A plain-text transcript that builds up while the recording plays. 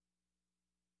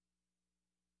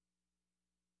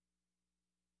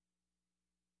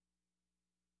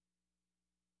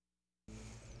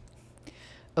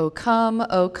O come,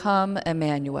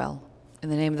 Emmanuel. In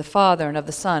the name of the Father, and of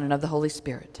the Son, and of the Holy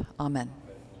Spirit. Amen.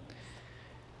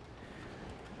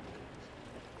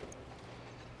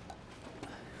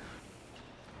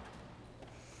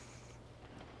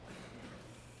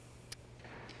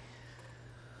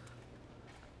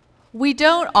 We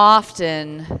don't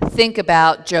often think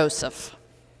about Joseph.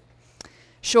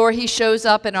 Sure, he shows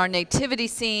up in our nativity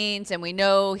scenes, and we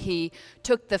know he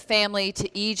took the family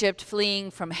to Egypt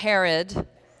fleeing from Herod.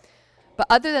 But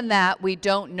other than that, we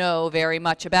don't know very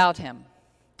much about him.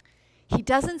 He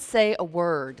doesn't say a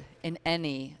word in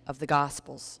any of the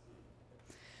Gospels.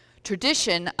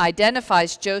 Tradition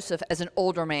identifies Joseph as an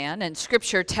older man, and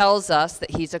Scripture tells us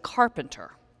that he's a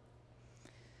carpenter.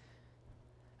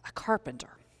 A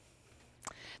carpenter.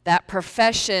 That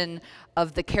profession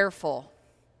of the careful,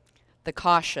 the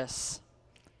cautious,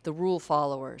 the rule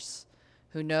followers,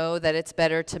 who know that it's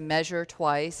better to measure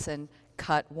twice and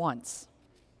cut once.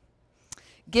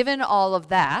 Given all of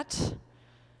that,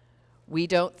 we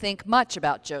don't think much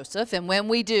about Joseph, and when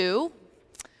we do,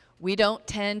 we don't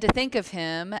tend to think of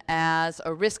him as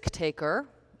a risk taker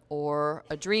or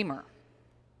a dreamer.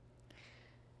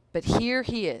 But here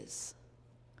he is,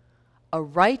 a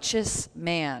righteous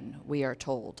man, we are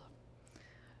told,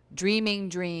 dreaming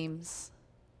dreams,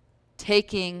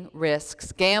 taking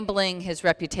risks, gambling his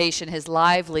reputation, his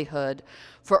livelihood,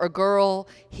 for a girl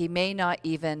he may not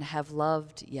even have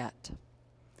loved yet,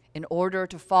 in order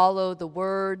to follow the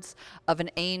words of an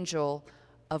angel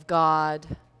of God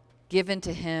given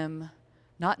to him,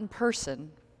 not in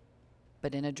person,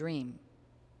 but in a dream.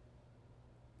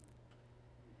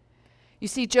 You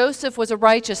see, Joseph was a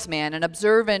righteous man, an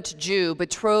observant Jew,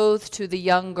 betrothed to the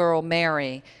young girl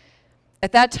Mary.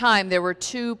 At that time, there were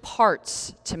two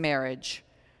parts to marriage.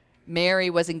 Mary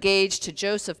was engaged to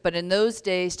Joseph, but in those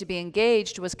days, to be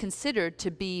engaged was considered to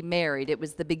be married. It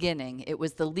was the beginning. It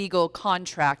was the legal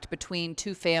contract between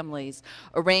two families,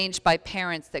 arranged by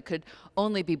parents that could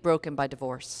only be broken by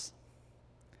divorce.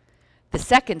 The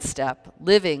second step,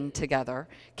 living together,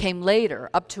 came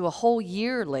later, up to a whole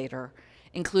year later,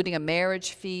 including a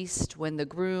marriage feast when the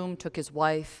groom took his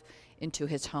wife into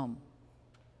his home.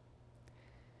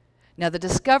 Now, the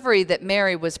discovery that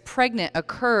Mary was pregnant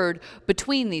occurred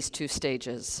between these two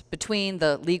stages, between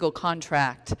the legal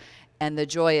contract and the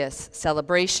joyous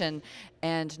celebration,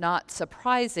 and not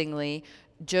surprisingly,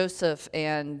 Joseph,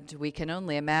 and we can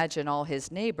only imagine all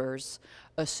his neighbors,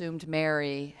 assumed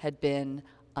Mary had been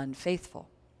unfaithful.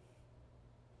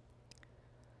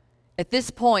 At this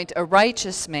point, a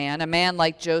righteous man, a man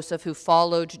like Joseph who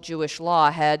followed Jewish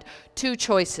law, had two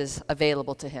choices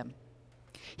available to him.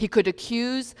 He could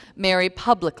accuse Mary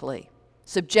publicly,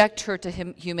 subject her to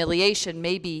humiliation,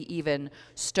 maybe even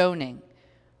stoning,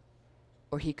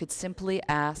 or he could simply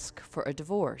ask for a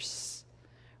divorce,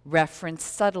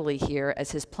 referenced subtly here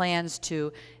as his plans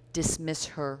to dismiss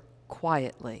her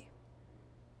quietly.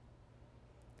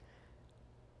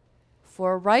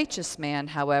 For a righteous man,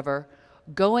 however,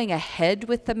 going ahead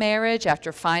with the marriage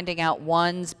after finding out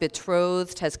one's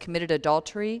betrothed has committed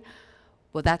adultery,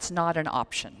 well, that's not an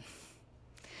option.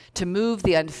 To move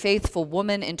the unfaithful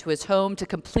woman into his home, to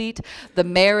complete the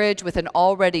marriage with an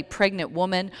already pregnant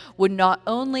woman, would not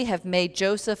only have made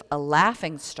Joseph a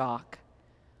laughingstock,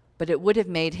 but it would have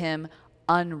made him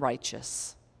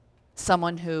unrighteous,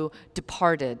 someone who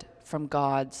departed from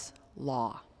God's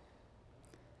law.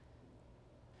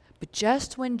 But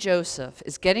just when Joseph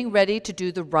is getting ready to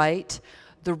do the right,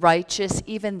 the righteous,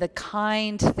 even the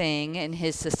kind thing in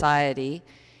his society,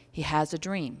 he has a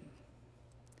dream.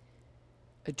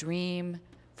 A dream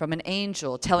from an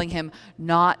angel telling him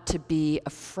not to be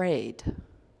afraid,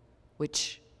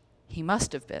 which he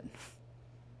must have been.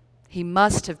 He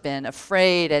must have been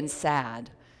afraid and sad,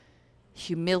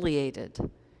 humiliated,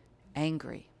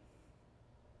 angry.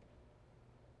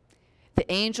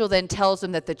 The angel then tells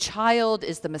him that the child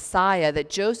is the Messiah,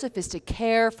 that Joseph is to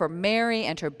care for Mary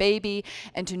and her baby,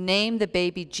 and to name the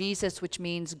baby Jesus, which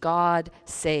means God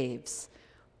saves.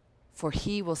 For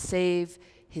he will save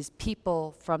his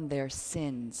people from their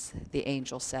sins, the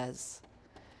angel says.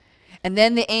 And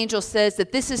then the angel says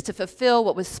that this is to fulfill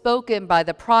what was spoken by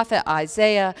the prophet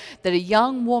Isaiah, that a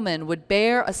young woman would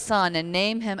bear a son and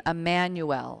name him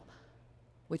Emmanuel,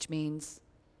 which means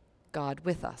God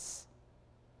with us.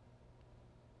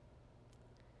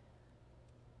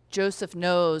 Joseph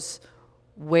knows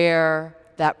where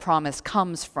that promise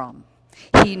comes from.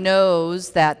 He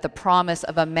knows that the promise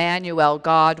of Emmanuel,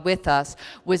 God with us,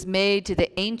 was made to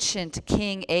the ancient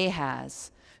king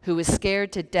Ahaz, who was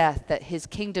scared to death that his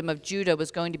kingdom of Judah was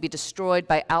going to be destroyed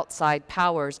by outside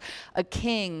powers, a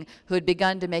king who had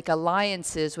begun to make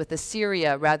alliances with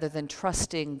Assyria rather than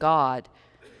trusting God,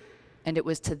 And it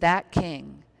was to that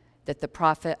king that the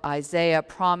prophet Isaiah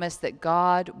promised that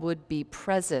God would be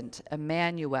present,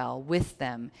 Emmanuel, with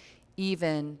them,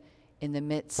 even in the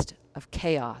midst of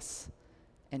chaos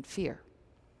and fear.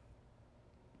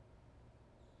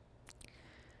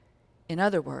 In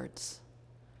other words,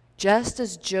 just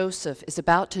as Joseph is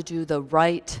about to do the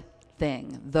right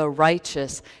thing, the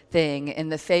righteous thing, in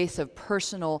the face of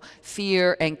personal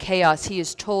fear and chaos, he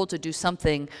is told to do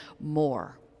something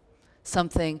more,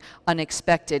 something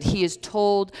unexpected. He is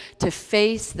told to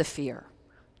face the fear,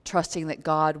 trusting that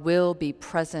God will be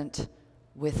present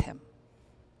with him.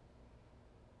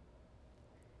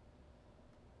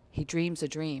 He dreams a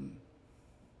dream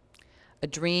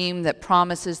that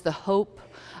promises the hope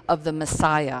of the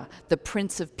Messiah, the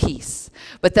Prince of Peace,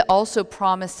 but that also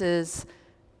promises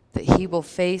that he will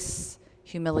face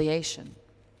humiliation,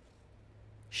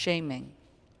 shaming.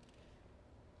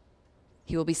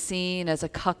 He will be seen as a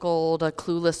cuckold, a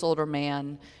clueless older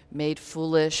man made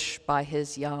foolish by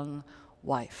his young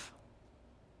wife.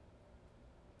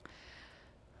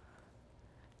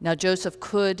 Now, Joseph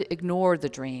could ignore the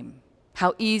dream.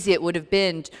 How easy it would have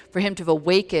been for him to have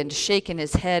awakened, shaken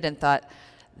his head, and thought,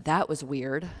 that was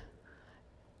weird,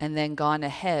 and then gone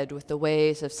ahead with the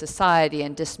ways of society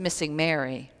and dismissing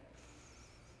Mary.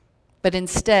 But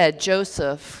instead,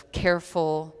 Joseph,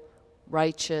 careful,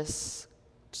 righteous,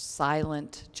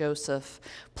 silent Joseph,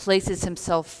 places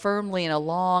himself firmly in a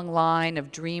long line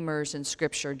of dreamers in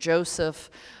Scripture.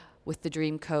 Joseph with the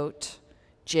dream coat,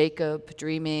 Jacob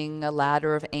dreaming a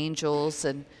ladder of angels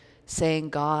and saying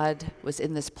God was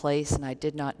in this place and I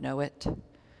did not know it.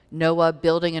 Noah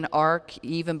building an ark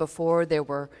even before there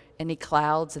were any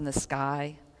clouds in the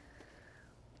sky.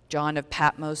 John of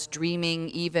Patmos dreaming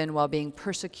even while being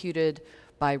persecuted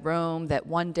by Rome that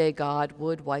one day God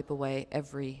would wipe away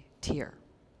every tear.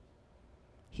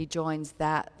 He joins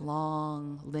that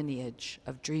long lineage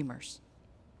of dreamers.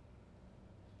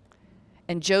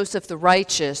 And Joseph the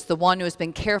righteous, the one who has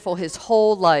been careful his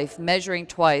whole life, measuring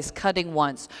twice, cutting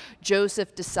once,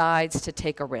 Joseph decides to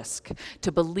take a risk,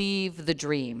 to believe the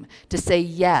dream, to say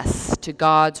yes to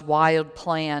God's wild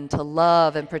plan to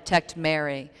love and protect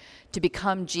Mary, to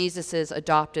become Jesus'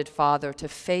 adopted father, to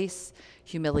face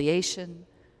humiliation,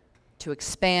 to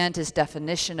expand his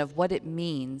definition of what it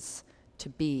means to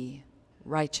be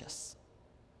righteous.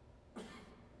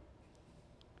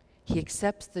 He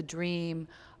accepts the dream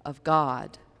of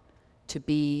God to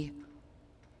be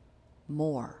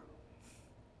more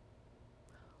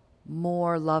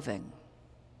loving,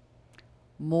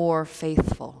 more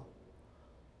faithful,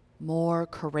 more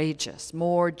courageous,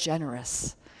 more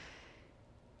generous.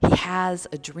 He has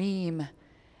a dream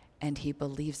and he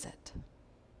believes it.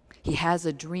 He has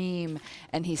a dream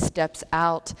and he steps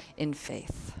out in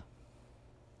faith.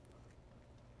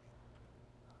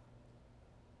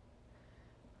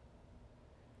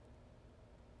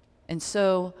 And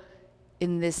so,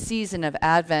 in this season of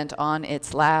Advent, on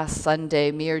its last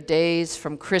Sunday, mere days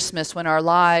from Christmas, when our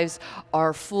lives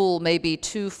are full, maybe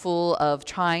too full of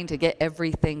trying to get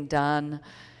everything done,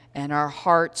 and our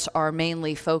hearts are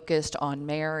mainly focused on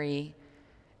Mary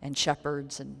and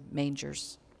shepherds and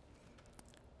mangers,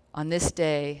 on this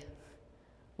day,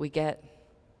 we get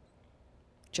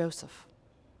Joseph.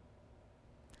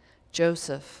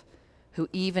 Joseph, who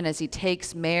even as he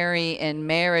takes Mary in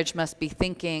marriage must be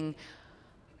thinking,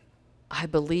 I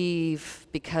believe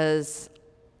because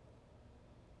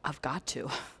I've got to.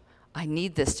 I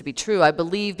need this to be true. I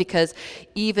believe because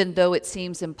even though it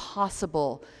seems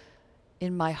impossible,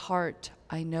 in my heart,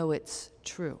 I know it's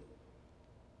true.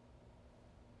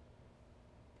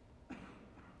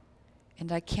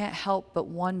 And I can't help but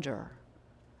wonder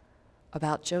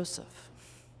about Joseph.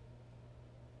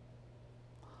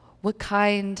 What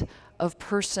kind of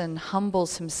person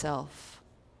humbles himself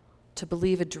to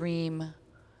believe a dream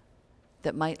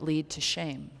that might lead to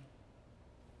shame?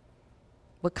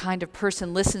 What kind of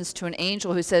person listens to an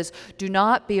angel who says, do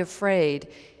not be afraid,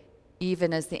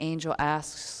 even as the angel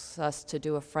asks us to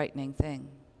do a frightening thing?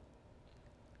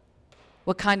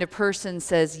 What kind of person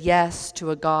says yes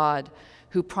to a God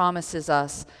who promises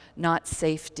us not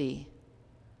safety,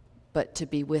 but to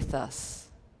be with us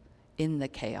in the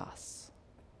chaos?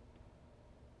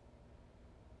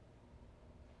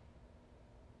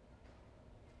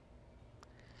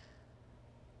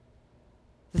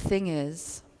 The thing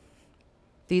is,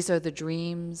 these are the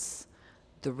dreams,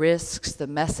 the risks, the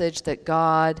message that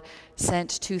God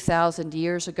sent 2,000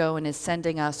 years ago and is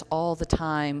sending us all the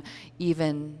time,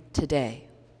 even today.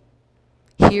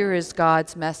 Here is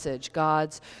God's message,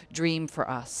 God's dream for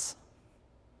us.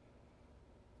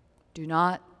 Do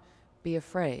not be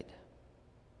afraid.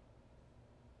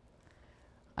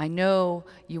 I know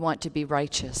you want to be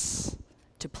righteous,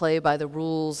 to play by the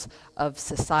rules of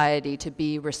society, to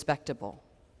be respectable.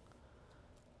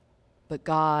 But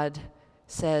God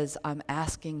says, I'm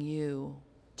asking you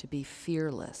to be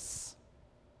fearless.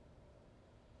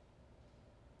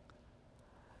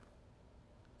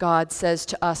 God says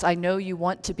to us, I know you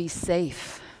want to be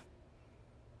safe.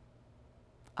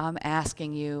 I'm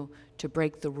asking you to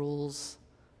break the rules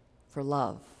for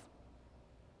love.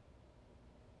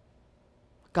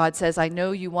 God says, I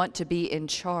know you want to be in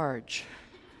charge,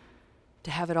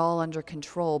 to have it all under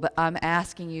control, but I'm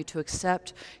asking you to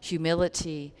accept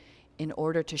humility in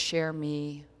order to share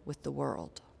me with the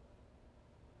world.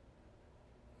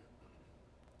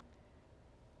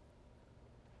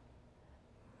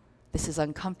 This is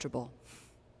uncomfortable.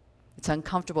 It's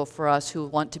uncomfortable for us who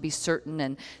want to be certain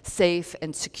and safe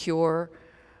and secure.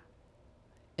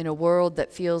 In a world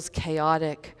that feels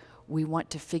chaotic, we want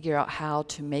to figure out how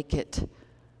to make it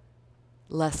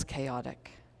less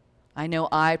chaotic. I know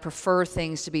I prefer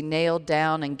things to be nailed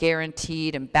down and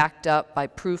guaranteed and backed up by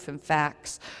proof and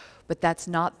facts, but that's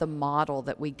not the model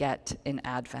that we get in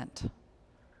Advent.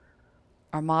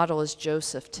 Our model is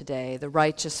Joseph today, the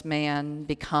righteous man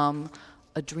become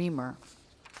a dreamer,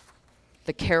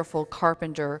 the careful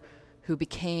carpenter who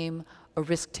became a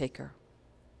risk taker.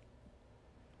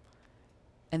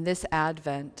 And this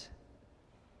Advent,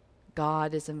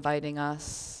 God is inviting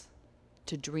us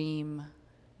to dream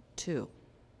too.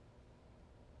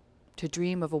 To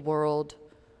dream of a world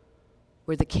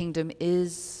where the kingdom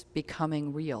is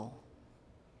becoming real,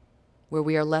 where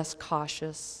we are less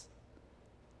cautious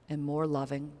and more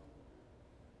loving,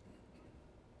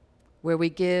 where we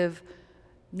give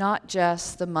not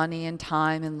just the money and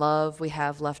time and love we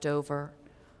have left over,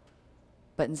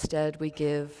 but instead we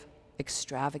give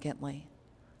extravagantly,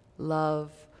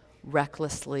 love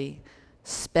recklessly,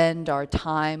 spend our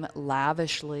time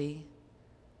lavishly.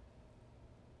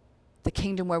 The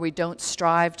kingdom where we don't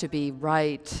strive to be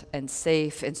right and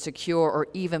safe and secure or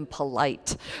even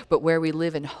polite, but where we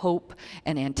live in hope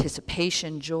and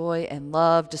anticipation, joy and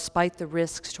love, despite the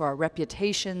risks to our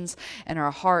reputations and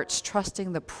our hearts,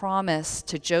 trusting the promise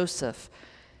to Joseph,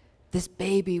 this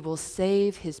baby will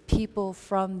save his people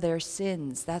from their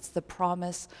sins. That's the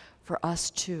promise for us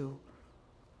too.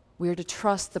 We are to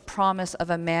trust the promise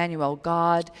of Emmanuel.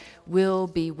 God will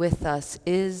be with us,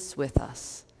 is with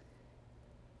us,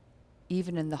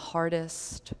 even in the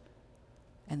hardest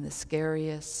and the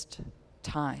scariest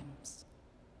times.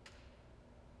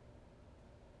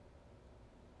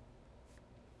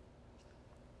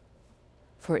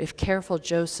 For if careful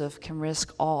Joseph can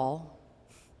risk all,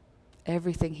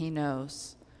 everything he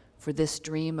knows, for this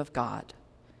dream of God,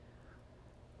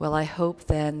 well, I hope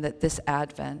then that this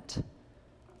Advent,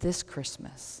 this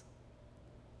Christmas,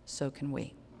 so can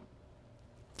we.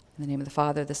 In the name of the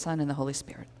Father, the Son, and the Holy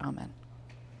Spirit. Amen.